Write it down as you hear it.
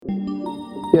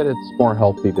Yet it's more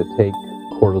healthy to take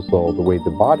cortisol the way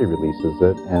the body releases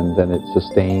it, and then it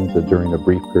sustains it during a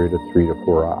brief period of 3 to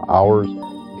 4 hours.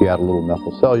 If you add a little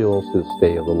methylcellulose, it'll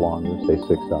stay a little longer, say 6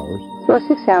 hours. Well,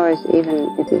 6 hours,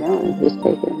 even if you don't, just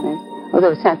take it, right?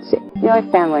 Although it's not, I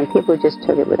found when people just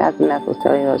took it without the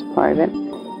methylcellulose part of it,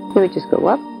 they would just go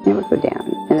up and it would go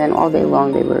down. And then all day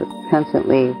long they were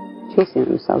constantly chasing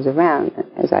themselves around,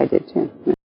 as I did too.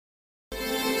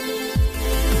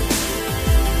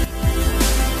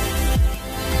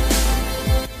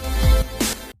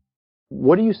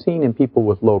 What are you seeing in people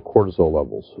with low cortisol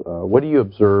levels? What do you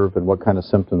observe, and what kind of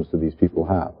symptoms do these people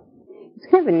have? It's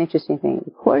kind of an interesting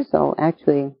thing. Cortisol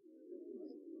actually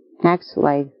acts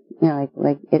like,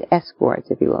 like it escorts,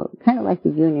 if you will, kind of like the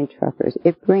Union truckers.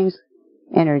 It brings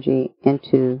energy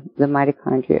into the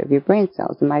mitochondria of your brain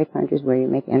cells. The mitochondria is where you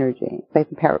make energy. It's like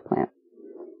the power plant.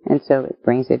 And so it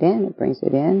brings it in,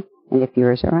 and if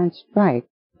yours are on strike,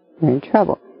 you're in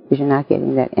trouble because you're not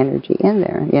getting that energy in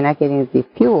there. You're not getting the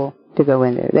fuel to go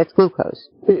in there. That's glucose.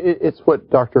 It's what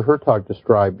Dr. Hertog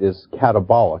described as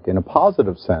catabolic. In a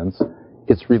positive sense,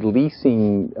 it's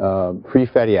releasing free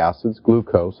fatty acids,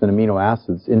 glucose, and amino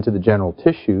acids into the general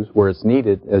tissues where it's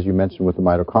needed, as you mentioned with the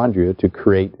mitochondria, to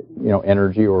create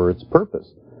energy or its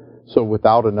purpose. So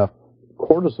without enough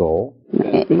cortisol,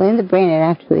 in the brain, it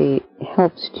actually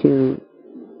helps to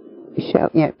show.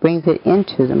 It brings it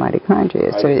into the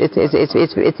mitochondria. So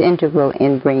it's integral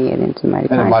in bringing it into the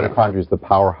mitochondria. And the mitochondria is the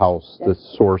powerhouse, the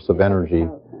source of energy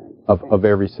of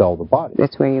every cell of the body.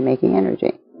 That's where you're making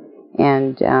energy.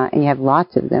 And you have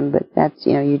lots of them, but that's,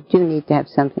 you do need to have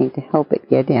something to help it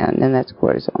get in, and that's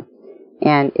cortisol.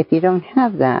 And if you don't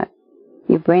have that,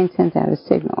 your brain sends out a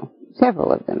signal,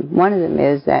 several of them. One of them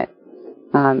is that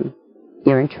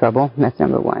you're in trouble. That's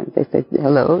number one. They say,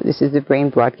 hello, this is the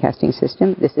brain broadcasting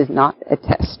system. This is not a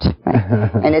test, right?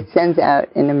 And it sends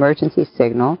out an emergency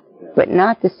signal, but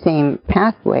not the same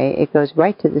pathway. It goes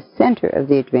right to the center of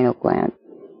the adrenal gland,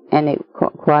 and it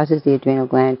causes the adrenal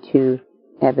gland to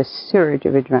have a surge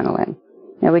of adrenaline.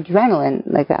 Now, adrenaline,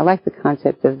 I like the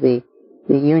concept of the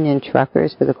Union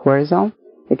truckers for the cortisol.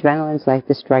 Adrenaline's like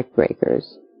the strike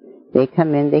breakers. They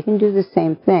come in, they can do the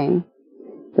same thing,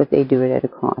 but they do it at a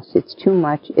cost. It's too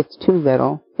much, it's too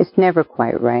little, it's never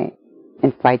quite right,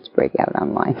 and fights break out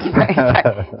online.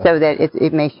 So that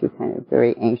it makes you kind of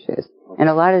very anxious. And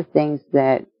a lot of things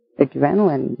that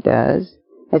adrenaline does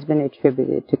has been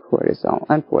attributed to cortisol,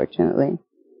 unfortunately.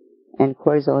 And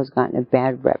cortisol has gotten a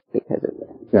bad rep because of it.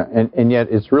 Yeah, and yet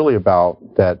it's really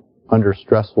about that under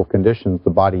stressful conditions, the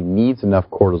body needs enough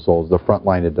cortisol as the front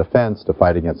line of defense to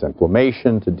fight against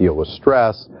inflammation, to deal with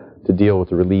stress, to deal with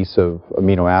the release of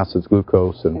amino acids,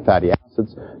 glucose, and fatty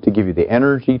acids, to give you the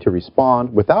energy to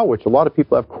respond, without which a lot of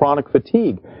people have chronic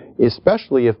fatigue,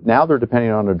 especially if now they're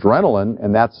depending on adrenaline,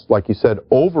 and that's, like you said,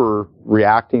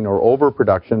 overreacting or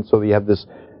overproduction, so that you have this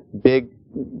big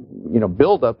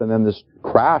build up and then this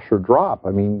crash or drop.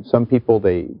 I mean, some people,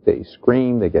 they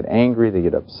scream, they get angry, they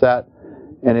get upset,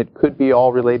 and it could be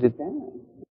all related.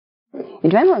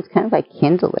 Adrenaline's kind of like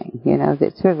kindling,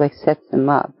 that sort of like sets them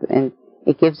up, and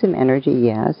it gives them energy,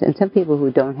 yes, and some people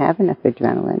who don't have enough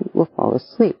adrenaline will fall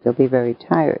asleep. They'll be very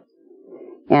tired.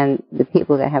 And the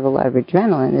people that have a lot of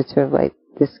adrenaline, it's sort of like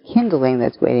this kindling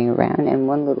that's waiting around, and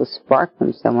one little spark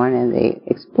from someone and they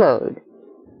explode.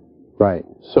 Right.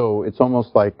 So it's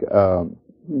almost like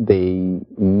they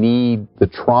need the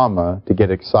trauma to get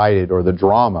excited, or the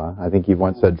drama. I think you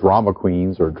once said drama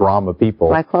queens or drama people.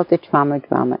 Well, I call it the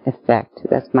trauma-drama effect.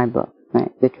 That's my book,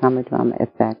 right? The trauma-drama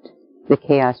effect, the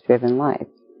chaos-driven life.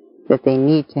 That they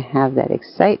need to have that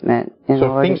excitement in order.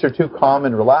 So if things are too calm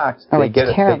and relaxed,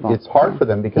 it's hard for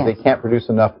them because they can't produce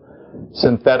enough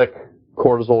synthetic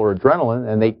cortisol or adrenaline,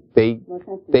 and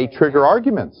they trigger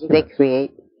arguments. They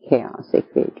create chaos, they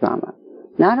create drama.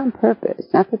 Not on purpose,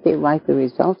 not that they like the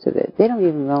results of it. They don't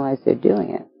even realize they're doing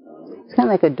it. It's kind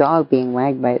of like a dog being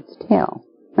wagged by its tail,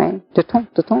 right?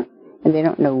 And they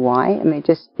don't know why. I mean,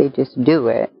 they just do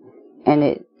it, and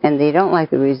they don't like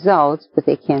the results, but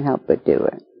they can't help but do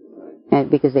it, and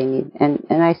because they need. And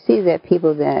I see that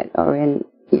people that are in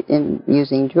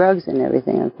using drugs and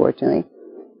everything, unfortunately,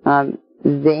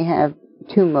 they have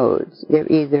two modes. They're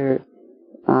either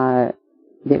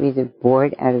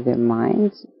bored out of their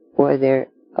minds, or they're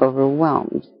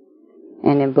overwhelmed.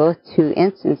 And in both two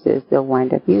instances, they'll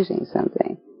wind up using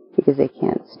something because they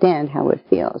can't stand how it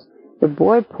feels. The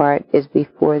bored part is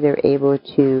before they're able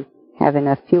to have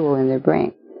enough fuel in their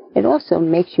brain. It also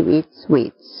makes you eat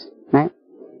sweets, right?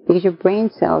 Because your brain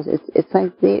cells, it's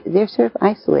like they're sort of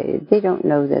isolated. They don't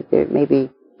know that they're maybe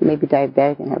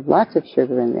diabetic and have lots of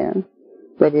sugar in them,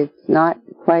 but it's not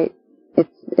quite,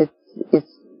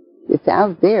 it's It's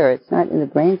out there. It's not in the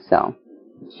brain cell.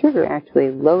 Sugar actually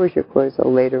lowers your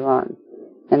cortisol later on,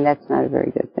 and that's not a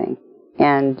very good thing.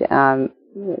 And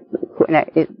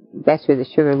that's where the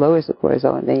sugar lowers the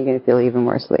cortisol, and then you're going to feel even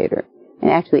worse later. And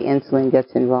actually, insulin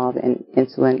gets involved, and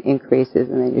insulin increases,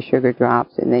 and then your sugar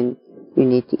drops, and then you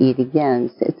need to eat again.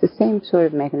 So it's the same sort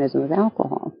of mechanism with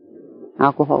alcohol.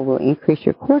 Alcohol will increase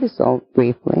your cortisol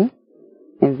briefly,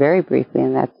 and very briefly,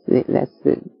 and that's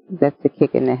the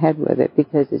kick in the head with it,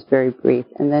 because it's very brief,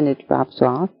 and then it drops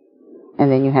off,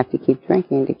 and then you have to keep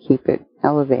drinking to keep it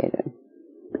elevated.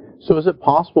 So is it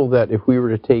possible that if we were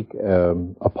to take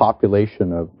a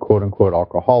population of quote-unquote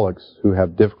alcoholics who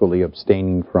have difficulty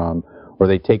abstaining from, or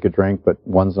they take a drink but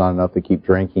one's not enough to keep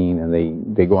drinking,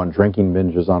 and they go on drinking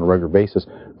binges on a regular basis,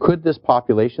 could this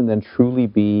population then truly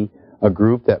be a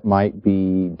group that might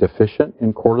be deficient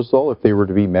in cortisol if they were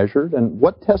to be measured? And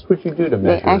what tests would you do to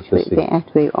measure this? They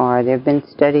actually are. There have been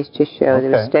studies to show,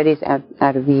 there were studies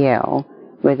out of Yale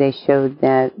where they showed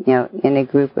that, in a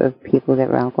group of people that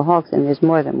were alcoholics, and there's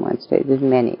more than one study, there's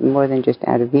many, more than just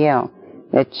out of Yale,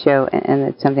 that show, and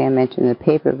it's something I mentioned in the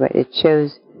paper, but it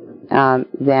shows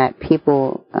that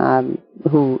people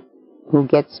who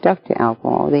get stuck to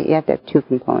alcohol, you have to have two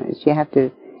components. You have to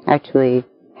actually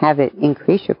have it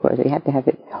increase your cortisol. You have to have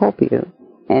it help you.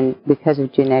 And because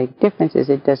of genetic differences,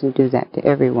 it doesn't do that to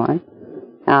everyone.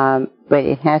 But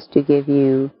it has to give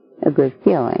you a good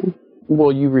feeling.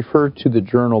 Well, you referred to the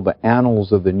journal, the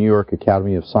Annals of the New York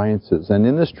Academy of Sciences. And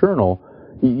in this journal,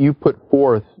 you put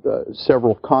forth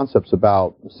several concepts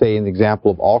about, say, an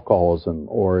example of alcoholism,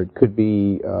 or it could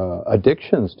be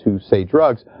addictions to, say,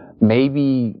 drugs.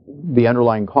 Maybe the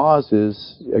underlying cause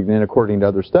is, again, according to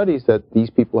other studies, that these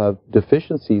people have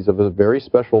deficiencies of a very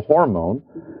special hormone.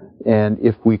 And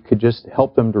if we could just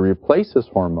help them to replace this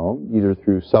hormone, either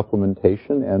through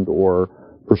supplementation and or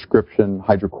prescription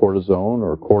hydrocortisone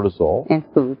or cortisol. And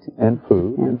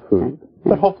food.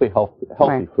 But hopefully healthy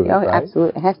food, Oh, right?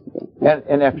 Absolutely. It has to be.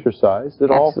 And exercise. It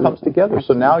all comes together.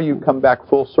 Absolutely. So now you come back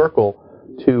full circle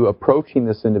to approaching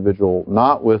this individual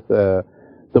not with the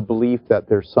belief that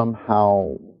there's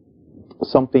somehow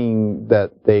something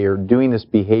that they are doing this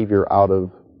behavior out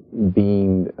of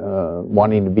being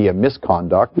wanting to be a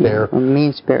misconduct. They're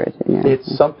mean-spirited. Yeah.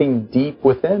 It's something deep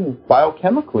within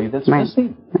biochemically that's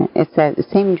missing. Right. It's the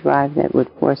same drive that would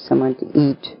force someone to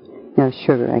eat,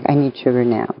 sugar. Like, I need sugar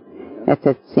now. That's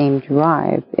that same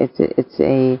drive. It's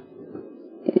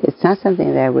not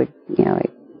something that I would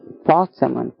fault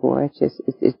someone for. It's just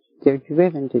they're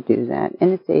driven to do that,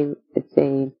 and it's a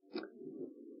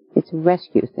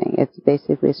rescue thing. It's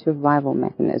basically a survival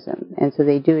mechanism. And so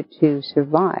they do it to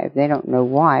survive. They don't know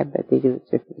why, but they do it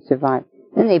to survive.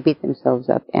 Then they beat themselves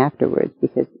up afterwards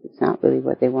because it's not really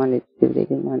what they wanted to do. They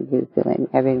didn't want to have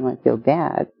everyone feel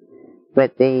bad,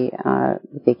 but they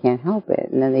can't help it.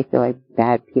 And then they feel like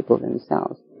bad people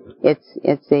themselves. It's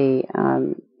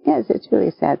really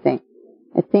a sad thing.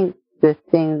 I think the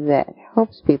thing that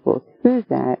helps people through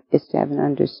that is to have an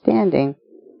understanding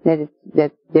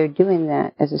that they're doing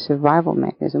that as a survival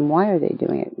mechanism. Why are they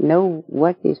doing it? Know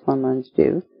what these hormones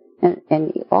do, and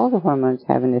all the hormones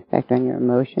have an effect on your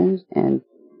emotions, and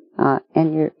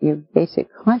your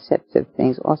basic concepts of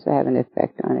things also have an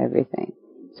effect on everything.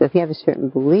 So if you have a certain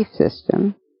belief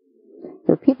system,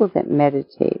 the people that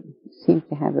meditate seem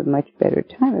to have a much better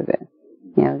time of it.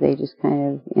 They just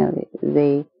kind of,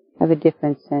 they have a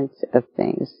different sense of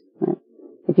things. Right?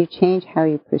 If you change how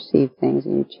you perceive things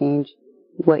and you change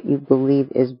what you believe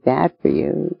is bad for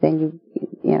you, then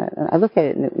I look at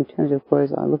it in terms of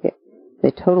cortisol. I look at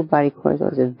the total body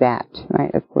cortisol as a vat,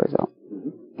 right, of cortisol.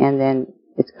 And then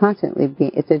it's constantly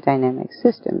it's a dynamic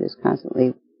system. There's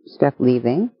constantly stuff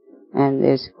leaving, and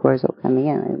there's cortisol coming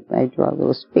in. I draw a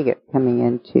little spigot coming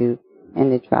into,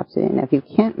 and it drops it in. Now, if you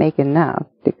can't make enough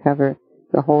to cover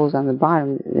the holes on the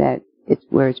bottom, that it's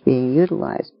where it's being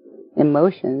utilized.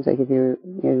 Emotions, like if your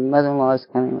mother-in-law is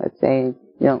coming, let's say,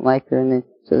 you don't like her, and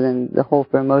then the hole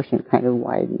for emotion kind of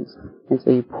widens, and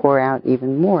so you pour out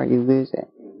even more, you lose it.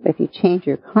 But if you change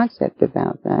your concept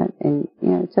about that, and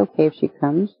it's okay if she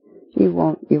comes, you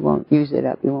won't use it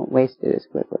up, you won't waste it as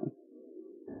quickly.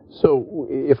 So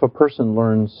if a person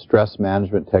learns stress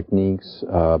management techniques,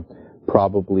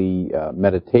 probably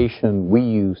meditation, we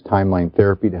use timeline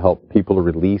therapy to help people to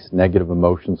release negative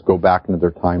emotions, go back into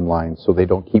their timeline so they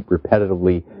don't keep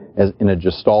repetitively as in a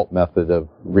Gestalt method of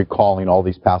recalling all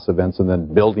these past events and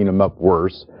then building them up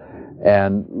worse.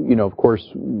 And, of course,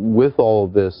 with all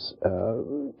of this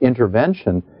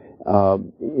intervention,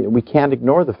 we can't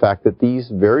ignore the fact that these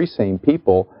very same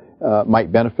people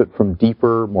might benefit from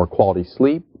deeper, more quality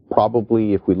sleep,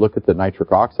 probably, if we look at the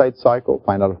nitric oxide cycle,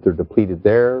 find out if they're depleted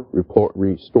there,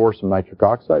 restore some nitric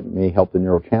oxide, may help the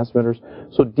neurotransmitters.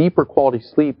 So deeper quality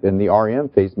sleep in the REM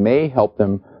phase may help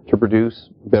them to produce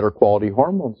better quality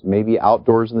hormones. Maybe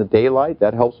outdoors in the daylight,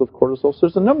 that helps with cortisol. So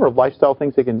there's a number of lifestyle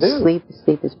things they can do. Sleep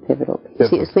is pivotal.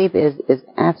 Sleep is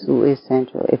absolutely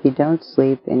essential. If you don't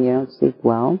sleep and you don't sleep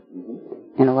well,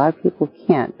 and a lot of people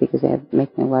can't because they're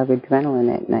making a lot of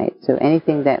adrenaline at night. So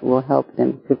anything that will help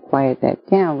them to quiet that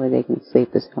down where they can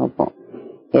sleep is helpful.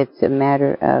 It's a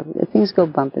matter of, things go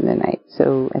bump in the night.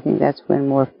 So I think that's when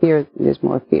there's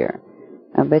more fear.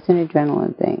 But it's an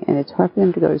adrenaline thing. And it's hard for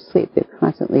them to go to sleep. They're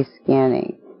constantly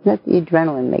scanning. Not the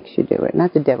adrenaline makes you do it.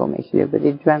 Not the devil makes you do it, but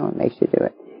the adrenaline makes you do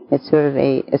it. It's sort of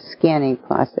a scanning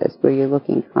process where you're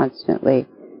looking constantly.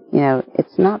 You know,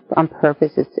 it's not on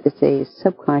purpose. It's a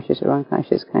subconscious or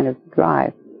unconscious kind of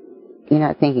drive. You're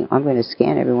not thinking, I'm going to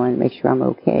scan everyone and make sure I'm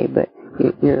okay, but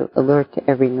you're alert to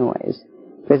every noise.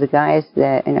 For the guys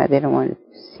that, you know, they don't want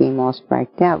to seem all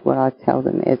spracked out, what I'll tell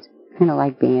them is kind of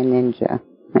like being a ninja,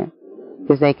 right?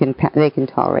 Because they can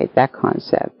tolerate that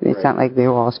concept. It's right. Not like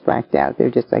they're all spracked out.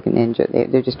 They're just like a ninja.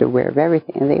 They're just aware of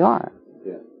everything, and they are.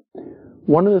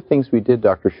 One of the things we did,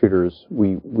 Dr. Shooter, is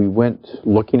we went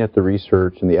looking at the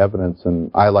research and the evidence,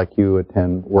 and I, like you,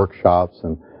 attend workshops,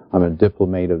 and I'm a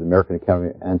diplomate of the American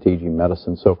Academy of Anti-Aging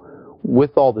Medicine. So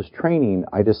with all this training,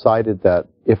 I decided that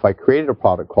if I created a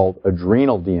product called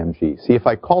Adrenal DMG, see, if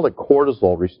I called it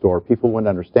Cortisol Restore, people wouldn't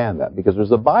understand that because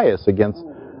there's a bias against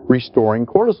restoring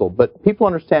cortisol. But people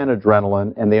understand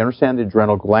adrenaline, and they understand the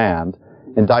adrenal gland.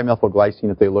 And dimethylglycine,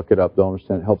 if they look it up, they'll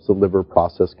understand it helps the liver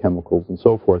process chemicals and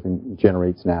so forth and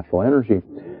generates natural energy.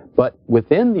 But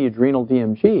within the adrenal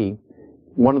DMG,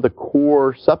 one of the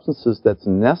core substances that's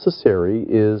necessary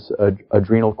is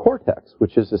adrenal cortex,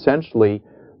 which is essentially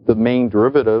the main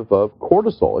derivative of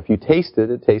cortisol. If you taste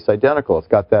it, it tastes identical. It's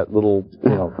got that little,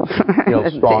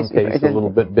 strong taste, a little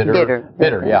bit bitter,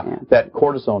 yeah, that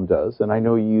cortisone does. And I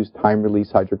know you use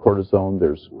time-release hydrocortisone.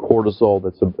 There's cortisol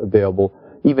that's available.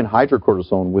 Even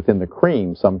hydrocortisone within the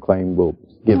cream, some claim, will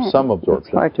give some absorption.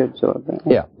 It's hard to absorb.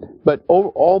 Yeah. But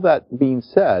all that being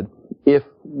said, if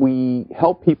we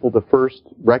help people to first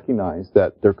recognize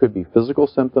that there could be physical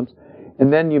symptoms,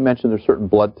 and then you mentioned there's certain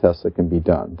blood tests that can be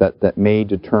done that may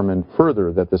determine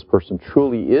further that this person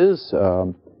truly is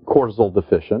cortisol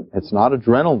deficient. It's not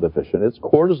adrenal deficient. It's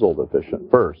cortisol deficient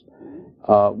first.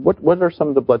 What are some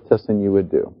of the blood testing you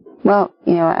would do? Well,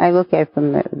 I look at it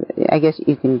from, I guess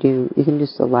you can do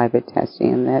saliva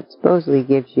testing, and that supposedly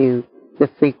gives you the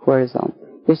free cortisol.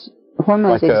 There's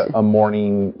hormones. Like a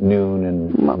morning, noon,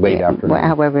 and late afternoon.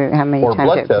 However, how many or times?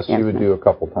 Or blood tests you would do a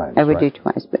couple times. I would do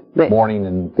twice, but morning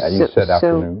and you said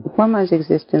afternoon. So hormones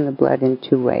exist in the blood in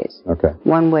two ways. Okay.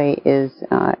 One way is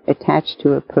attached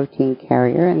to a protein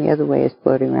carrier, and the other way is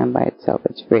floating around by itself.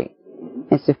 It's free.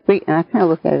 It's a free, and I kind of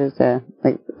look at it as a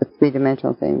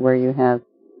three-dimensional thing where you have.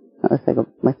 It's like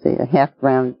let's say a half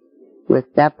round with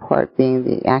that part being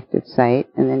the active site,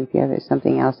 and then if you have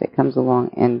something else that comes along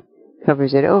and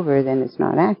covers it over, then it's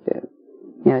not active.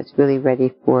 It's really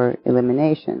ready for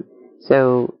elimination.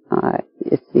 So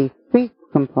it's the free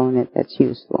component that's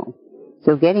useful.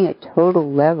 So getting a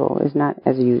total level is not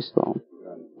as useful.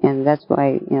 And that's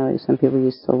why, some people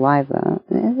use saliva.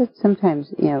 And it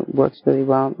sometimes, works really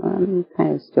well. I'm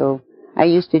kind of still, I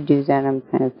used to do that. I'm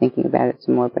kind of thinking about it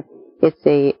some more, but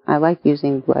I like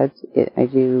using bloods. I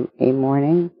do a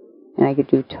morning, and I could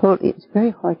do it's very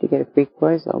hard to get a free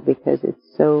cortisol because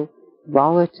it's so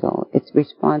volatile. It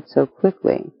responds so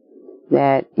quickly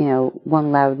that,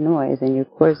 one loud noise and your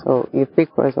free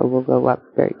cortisol will go up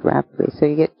very rapidly. So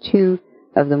you get two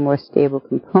of the more stable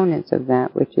components of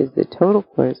that, which is the total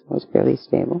cortisol is fairly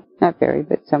stable. Not very,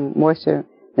 but some more so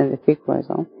than the free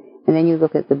cortisol. And then you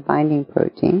look at the binding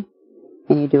protein,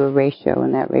 and you do a ratio,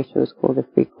 and that ratio is called the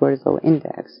free cortisol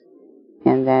index.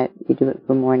 And that you do it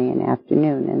for morning and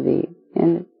afternoon.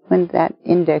 And when that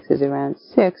index is around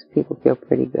 6, people feel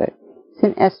pretty good. It's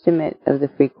an estimate of the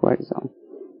free cortisol.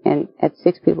 And at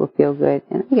 6, people feel good.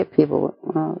 And I get people,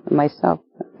 myself,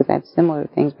 because I have similar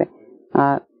things, but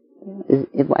I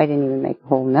didn't even make a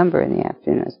whole number in the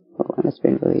afternoon. I must have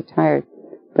been really tired.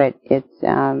 But it's,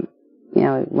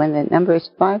 when the number is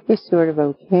 5, they're sort of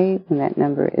okay. When that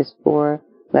number is 4,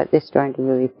 but they're starting to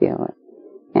really feel it.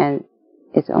 And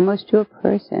it's almost to a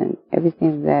person,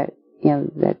 everything that,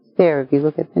 that's there. If you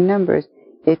look at the numbers,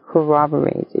 it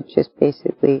corroborates. It just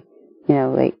basically,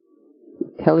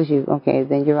 tells you, okay,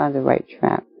 then you're on the right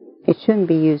track. It shouldn't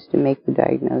be used to make the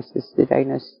diagnosis. The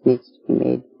diagnosis needs to be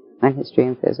made on history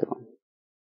and physical.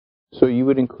 So you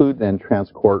would include then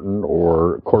transcortin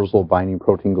or cortisol binding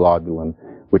protein globulin,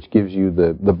 which gives you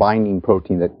the binding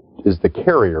protein that is the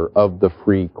carrier of the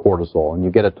free cortisol, and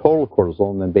you get a total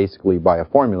cortisol, and then basically by a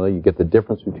formula you get the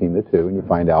difference between the two, and you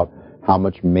find out how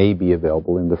much may be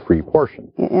available in the free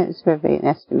portion. It's sort of an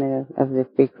estimate of the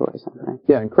free cortisol. Right?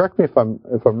 Yeah, and correct me if I'm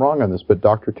wrong on this, but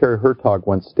Dr. Terry Hertog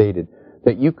once stated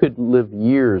that you could live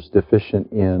years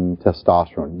deficient in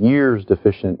testosterone, years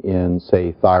deficient in,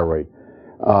 say, thyroid,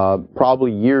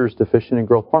 probably years deficient in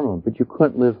growth hormone, but you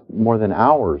couldn't live more than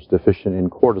hours deficient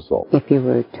in cortisol. If you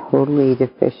were totally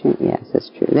deficient, yes, that's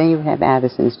true. Then you would have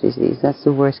Addison's disease. That's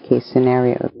the worst case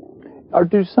scenario. Or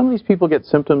do some of these people get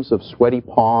symptoms of sweaty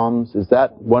palms? Is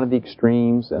that one of the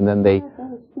extremes? And then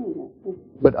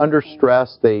but under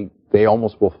stress, they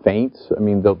almost will faint. I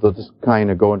mean, they'll just kind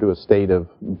of go into a state of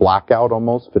blackout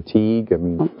almost, fatigue. I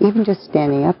mean, even just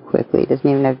standing up quickly doesn't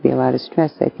even have to be a lot of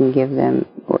stress. That can give them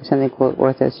something called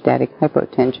orthostatic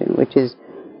hypotension, which is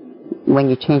when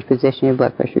you change position, your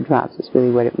blood pressure drops. That's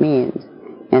really what it means.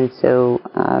 And so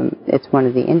it's one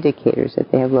of the indicators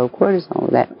that they have low cortisol,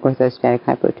 that orthostatic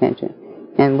hypotension.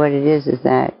 And what it is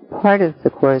that part of the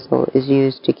cortisol is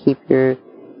used to keep your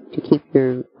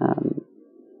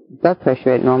blood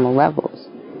pressure at normal levels.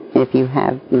 And if you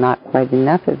have not quite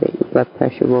enough of it, your blood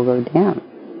pressure will go down.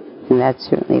 And that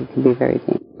certainly can be very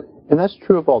dangerous. And that's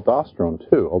true of aldosterone,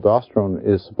 too. Aldosterone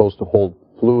is supposed to hold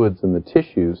fluids in the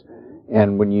tissues.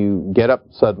 And when you get up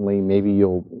suddenly, maybe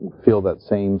you'll feel that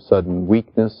same sudden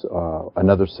weakness,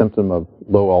 another symptom of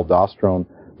low aldosterone,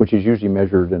 which is usually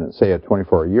measured in, say, a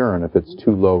 24-hour urine. If it's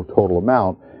too low total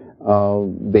amount,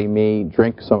 they may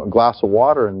drink a glass of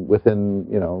water, and within,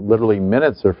 literally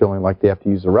minutes, they're feeling like they have to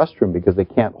use the restroom because they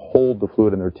can't hold the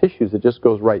fluid in their tissues. It just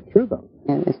goes right through them.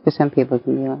 And for some people, it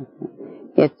can be like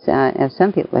that. It's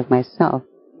some people, like myself,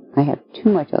 I have too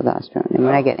much aldosterone, and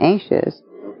when I get anxious,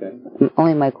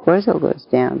 only my cortisol goes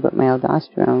down, but my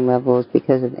aldosterone levels,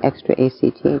 because of extra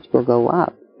ACTH, will go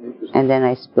up. And then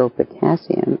I spill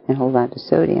potassium and hold on to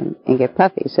sodium and get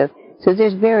puffy. So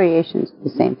there's variations of the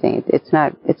same thing. It's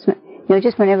not,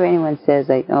 just whenever anyone says,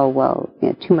 like, oh, well,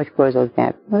 too much cortisol is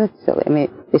bad. Well, that's silly. I mean,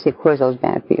 they say cortisol is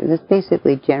bad for you. That's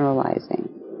basically generalizing.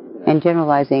 And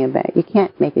generalizing about, you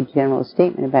can't make a general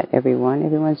statement about everyone.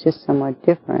 Everyone's just somewhat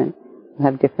different.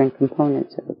 They'll have different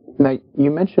components of it. Now,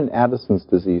 you mentioned Addison's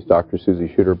disease, Dr.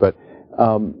 Susie Shooter, but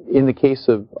in the case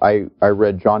of, I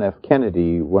read John F.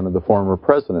 Kennedy, one of the former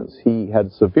presidents, he had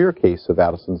a severe case of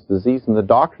Addison's disease, and the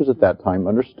doctors at that time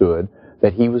understood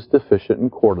that he was deficient in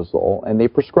cortisol, and they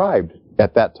prescribed,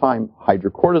 at that time,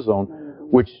 hydrocortisone,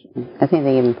 which... I think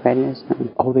they gave him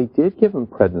prednisone. Oh, they did give him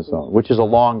prednisone, which is a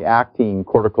long-acting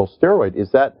corticosteroid.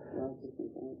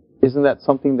 Isn't that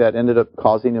something that ended up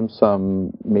causing him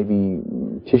some, maybe,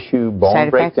 tissue bone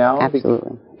breakdown?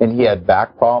 Absolutely. And he had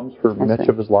back problems for much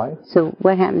of his life? So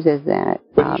what happens is that...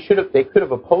 But they could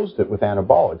have opposed it with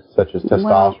anabolics, such as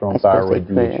testosterone, thyroid,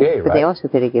 DHA, right? But they also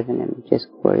could have given him just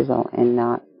cortisol and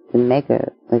not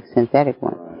the synthetic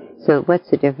one. So what's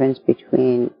the difference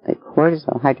between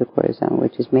cortisol, hydrocortisone,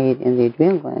 which is made in the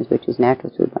adrenal glands, which is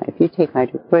natural to the body? If you take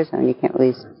hydrocortisone, you can't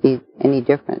really see any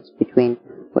difference between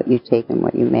what you take and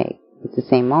what you make. It's the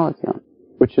same molecule.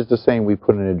 Which is the same. We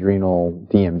put an adrenal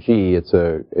DMG. It's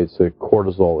a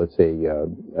cortisol. It's a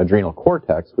adrenal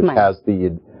cortex, which has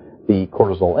the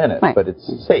cortisol in it, but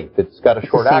it's safe. It's got a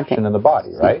short action in the body,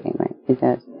 right? Right. It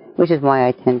does. Which is why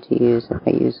I tend to use, if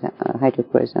I use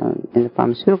hydrocortisone in the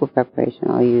pharmaceutical preparation,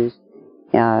 I'll use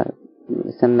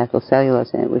some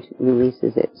methylcellulose in it, which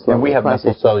releases it slowly. And we have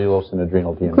methylcellulose in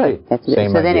adrenal DMG. Good. That's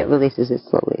it. So then it releases it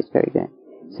slowly. It's very good.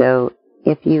 So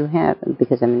if you have,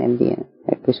 because I'm an MD and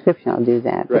I have prescription, I'll do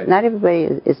that. But not everybody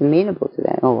is amenable to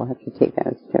that. Oh, we'll have to take that.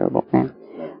 It's terrible. Right?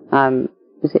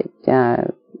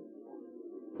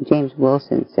 James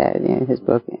Wilson said in his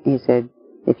book, he said,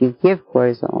 if you give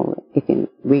cortisol,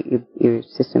 your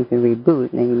system can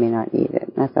reboot, and then you may not need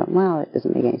it. And I thought, well, it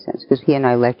doesn't make any sense, because he and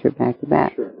I lectured back to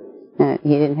back. Sure. And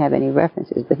he didn't have any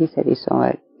references, but he said he saw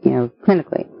it,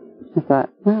 clinically. I thought,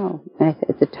 wow. And I said,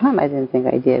 at the time, I didn't think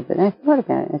I did, but I thought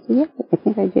about it. I said, yeah, I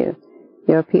think I do.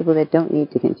 There are people that don't need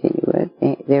to continue it.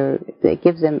 It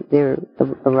gives them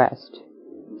a rest,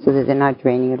 so that they're not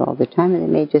draining it all the time, and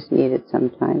they may just need it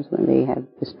sometimes when they have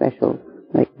a special,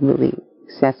 really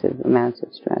excessive amounts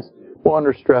of stress. Well,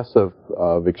 under stress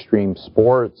of extreme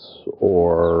sports,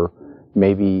 or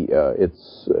maybe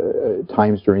it's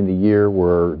times during the year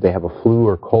where they have a flu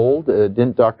or cold.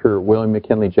 Didn't Dr. William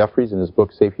McKinley Jeffries, in his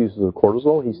book Safe Uses of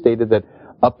Cortisol, he stated that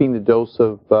upping the dose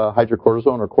of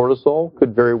hydrocortisone or cortisol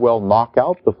could very well knock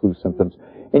out the flu symptoms.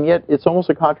 And yet it's almost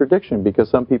a contradiction, because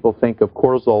some people think of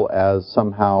cortisol as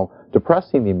somehow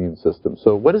depressing the immune system.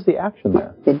 So what is the action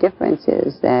there? The difference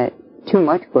is that too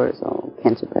much cortisol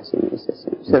can suppress the immune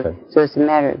system. So, Okay. so it's a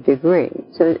matter of degree.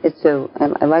 So it's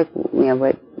I like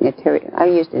what Terry. I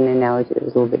used an analogy that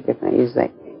was a little bit different. I used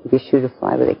like if you shoot a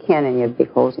fly with a cannon, you have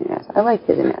big holes in your ass. I like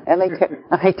his analogy. I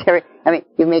like Terry. I mean,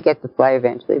 you may get the fly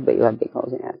eventually, but you'll have big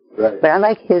holes in your ass. Right. But I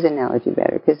like his analogy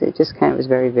better because it just kind of was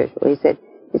very visual. He said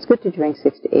it's good to drink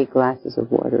 6 to 8 glasses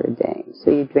of water a day. So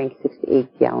you drink 6 to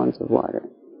 8 gallons of water.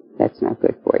 That's not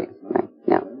good for you, right?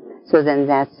 No. So then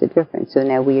that's the difference. So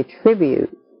now we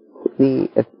attribute the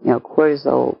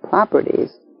cortisol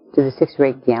properties to the 6 or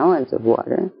 8 gallons of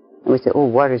water, and we say, oh,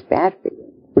 water's bad for you.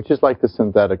 Which is like the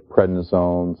synthetic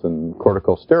prednisones and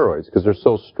corticosteroids, because they're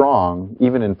so strong,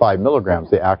 even in 5 milligrams,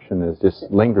 the action is just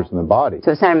lingers in the body.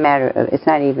 So it's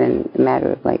not even a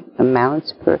matter of like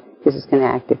amounts per, because it's going to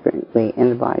act differently in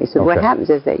the body. So what happens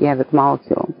is that you have a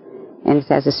molecule, and it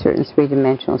has a certain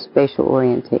 3-dimensional spatial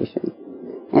orientation.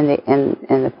 And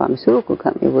the pharmaceutical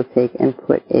company will take and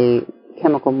put a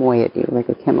chemical moiety, like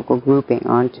a chemical grouping,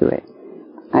 onto it.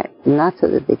 Not so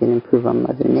that they can improve on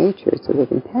Mother Nature, so they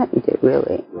can patent it,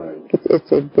 really. Right.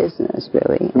 It's a business,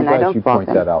 really. I'm and glad I don't you fault point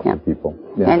that out yeah. to people.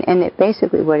 Yeah. And it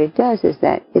basically what it does is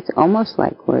that it's almost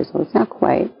like cortisol. It's not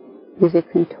quite, because it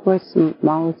contorts the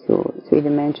molecule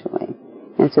 3-dimensionally.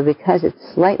 And so because it's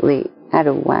slightly out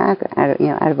of whack, out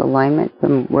of alignment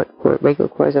from what regular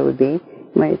cortisol would be,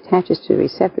 when it attaches to the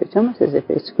receptor, it's almost as if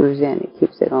it screws in. It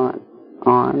keeps it on,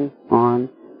 all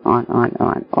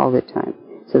the time.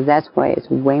 So that's why it's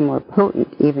way more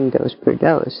potent, even dose per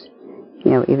dose.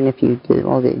 Even if you do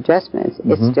all the adjustments,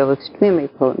 it's still extremely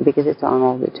potent because it's on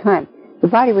all the time. The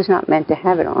body was not meant to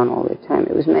have it on all the time.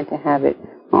 It was meant to have it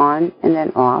on and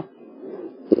then off.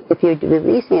 If you're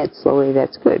releasing it slowly,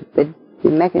 that's good. But the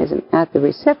mechanism at the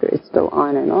receptor, it's still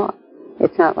on and off.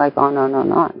 It's not like on.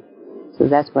 So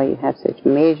that's why you have such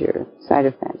major side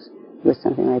effects with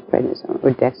something like prednisone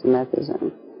or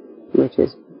dexamethasone, which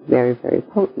is very, very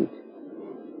potent.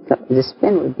 So the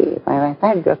spin would be, if I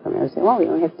had a drug for me, I would say, well, you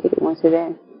only have to take it once a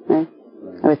day. Right?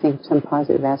 I would think of some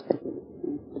positive aspect of it.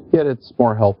 Yet it's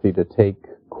more healthy to take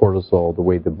cortisol the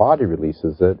way the body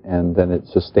releases it, and then it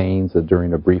sustains it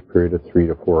during a brief period of 3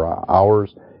 to 4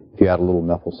 hours. If you add a little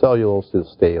methylcellulose, it'll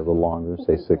stay a little longer,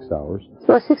 say 6 hours.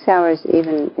 Well, 6 hours,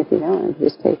 even if you don't,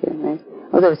 just take it, right?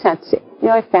 Although it's not,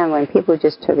 I found when people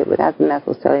just took it without the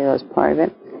methylcellulose part of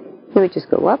it, it would just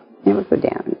go up and it would go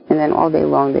down. And then all day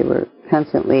long they were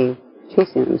constantly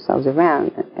chasing themselves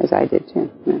around, as I did too.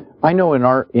 Yeah. I know in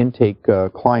our intake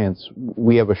clients,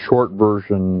 we have a short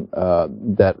version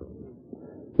that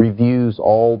reviews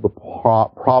all the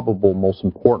probable most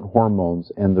important hormones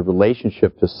and the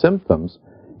relationship to symptoms.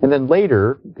 And then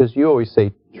later, because you always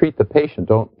say, treat the patient,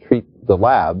 don't treat the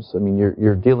labs. I mean,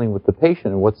 you're dealing with the patient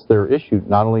and what's their issue,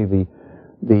 not only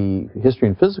the history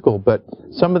and physical, but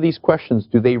some of these questions,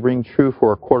 do they ring true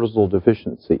for a cortisol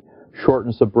deficiency?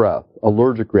 Shortness of breath,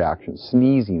 allergic reactions,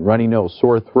 sneezing, runny nose,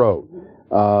 sore throat,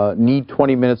 need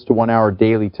 20 minutes to 1 hour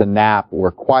daily to nap or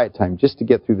quiet time just to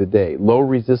get through the day, low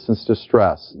resistance to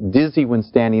stress, dizzy when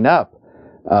standing up,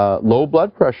 low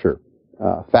blood pressure,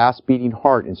 fast beating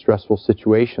heart in stressful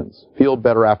situations, feel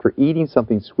better after eating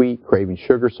something sweet, craving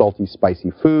sugar, salty,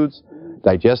 spicy foods,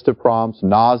 digestive problems,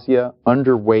 nausea,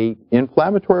 underweight,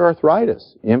 inflammatory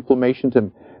arthritis, intolerance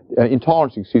to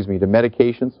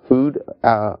medications, food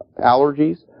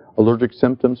allergies, allergic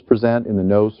symptoms present in the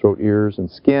nose, throat, ears, and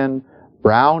skin,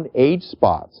 brown age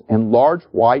spots, and large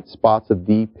white spots of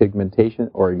depigmentation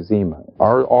or eczema.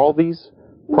 Are all these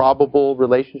probable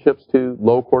relationships to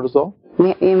low cortisol?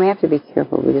 You may have to be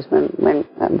careful because when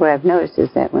what I've noticed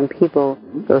is that when people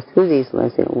go through these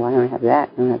lists, they go, well, I don't have that,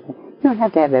 I don't have that. You don't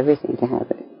have to have everything to have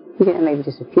it. You can have maybe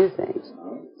just a few things.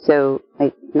 So,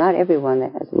 like, not everyone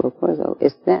that has low cortisol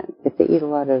is thin. If they eat a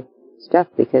lot of stuff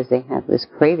because they have this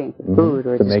craving for food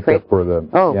or to this make up for the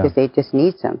because they just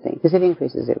need something, because it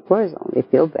increases their cortisol. They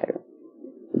feel better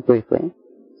briefly.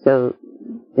 So,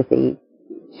 if they eat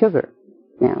sugar,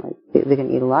 now they're going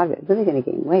to eat a lot of it, but they're going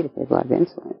to gain weight if they have a lot of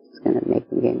insulin. It's going to make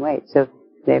them gain weight. So,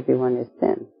 everyone is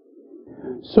thin.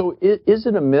 So, is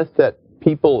it a myth that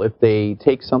people, if they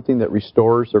take something that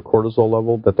restores their cortisol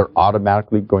level, that they're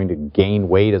automatically going to gain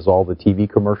weight, as all the TV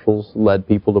commercials led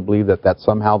people to believe that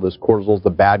somehow this cortisol is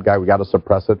the bad guy, we got to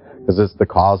suppress it because it's the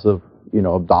cause of,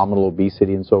 abdominal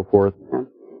obesity and so forth?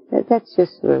 That's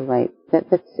just sort of like,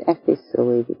 that's actually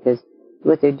silly, because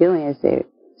what they're doing is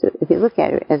so if you look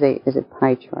at it as a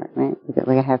pie chart, right,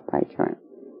 like a half pie chart,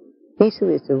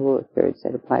 basically it's the rule of thirds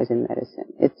that applies in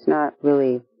medicine. It's not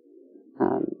really,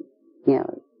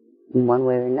 one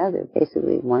way or another.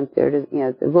 Basically, 1/3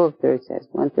 of, the rule of thirds says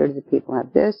 1/3 of the people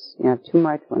have this, have too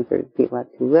much, 1/3 of the people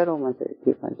have too little, 1/3 of the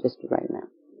people have just the right amount.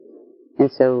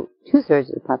 And so 2/3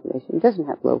 of the population doesn't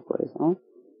have low cortisol.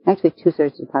 Actually,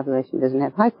 2/3 of the population doesn't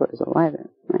have high cortisol either.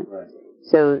 Right? Right.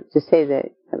 So to say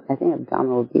that, I think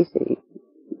abdominal obesity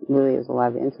really is a lot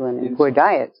of insulin and poor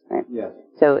diets, right? Yes.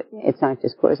 So it's not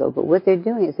just cortisol, but what they're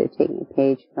doing is they're taking a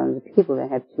page from the people that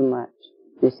have too much.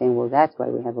 They're saying, well, that's why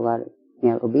we have a lot of,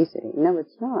 obesity. No,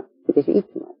 it's not, because you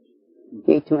eat too much.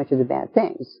 You eat too much of the bad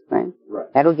things, right? Right.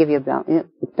 That'll give you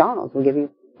McDonald's will give you,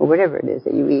 or whatever it is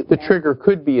that you eat. The trigger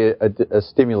could be a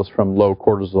stimulus from low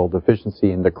cortisol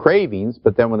deficiency and the cravings,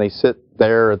 but then when they sit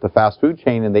there at the fast food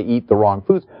chain and they eat the wrong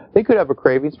foods, they could have a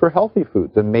cravings for healthy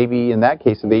foods. And maybe in that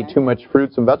case, if they eat too much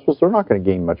fruits and vegetables, they're not going to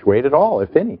gain much weight at all,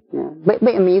 if any. Yeah. But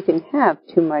I mean, you can have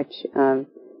too much,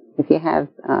 if you have,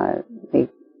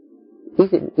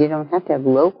 you don't have to have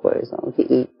low cortisol if you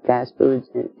eat fast foods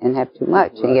and have too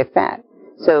much and get fat.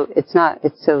 So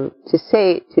to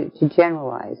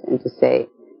generalize and to say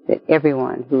that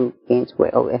everyone who gains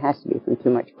weight, it has to be from too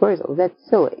much cortisol, that's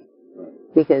silly.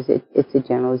 Because it's a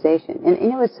generalization. And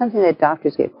it's something that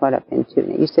doctors get caught up into.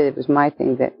 Now, you said it was my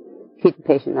thing that treat the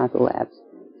patient, not the labs.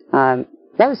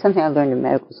 That was something I learned in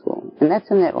medical school. And that's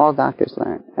something that all doctors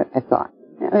learn, I thought.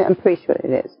 I'm pretty sure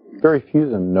it is. Very few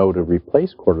of them know to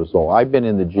replace cortisol. I've been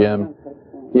in the gym.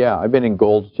 Yeah, I've been in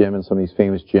Gold's Gym and some of these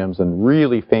famous gyms and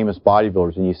really famous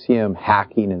bodybuilders, and you see them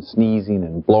hacking and sneezing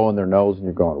and blowing their nose, and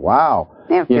you're going, wow.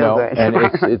 Yeah, feel good. And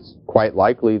it's quite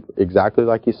likely, exactly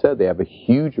like you said, they have a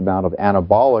huge amount of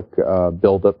anabolic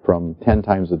buildup from 10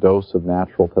 times the dose of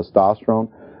natural testosterone.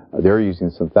 They're using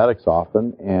synthetics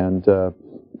often, and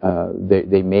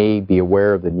they may be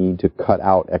aware of the need to cut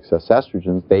out excess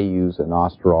estrogens. They use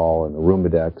inosterol and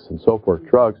Arimidex and so forth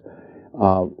drugs.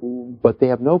 But they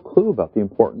have no clue about the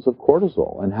importance of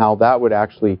cortisol and how that would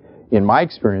actually, in my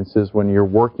experiences, when you're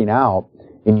working out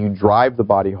and you drive the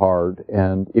body hard,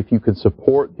 and if you can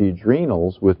support the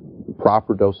adrenals with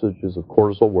proper dosages of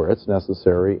cortisol where it's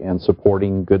necessary and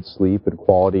supporting good sleep and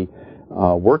quality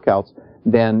workouts,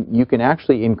 then you can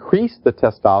actually increase the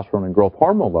testosterone and growth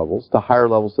hormone levels to higher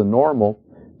levels than normal,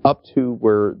 up to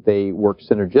where they work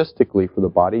synergistically for the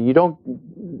body. You don't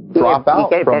drop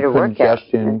out from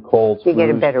congestion, colds, you get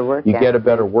a better workout. You get a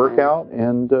better workout,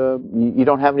 and you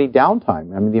don't have any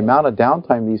downtime. I mean, the amount of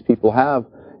downtime these people have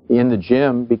in the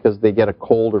gym because they get a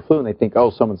cold or flu and they think, oh,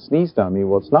 someone sneezed on me.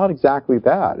 Well, it's not exactly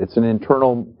that. It's an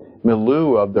internal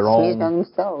milieu of their own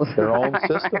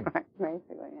system.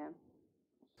 Basically, yeah.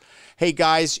 Hey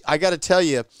guys, I got to tell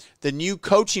you, the new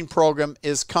coaching program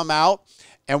is come out,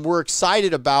 and we're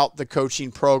excited about the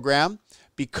coaching program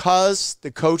because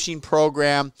the coaching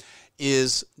program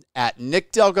is at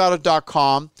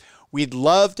nickdelgado.com. We'd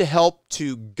love to help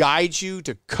to guide you,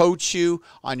 to coach you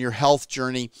on your health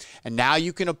journey. And now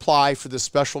you can apply for the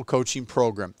special coaching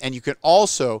program. And you can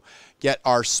also get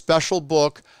our special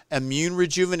book, Immune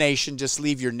Rejuvenation. Just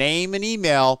leave your name and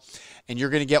email, and you're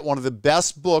going to get one of the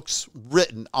best books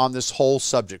written on this whole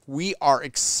subject. We are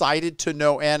excited to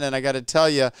no end, and I got to tell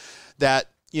you that,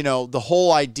 the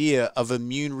whole idea of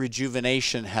immune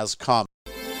rejuvenation has come.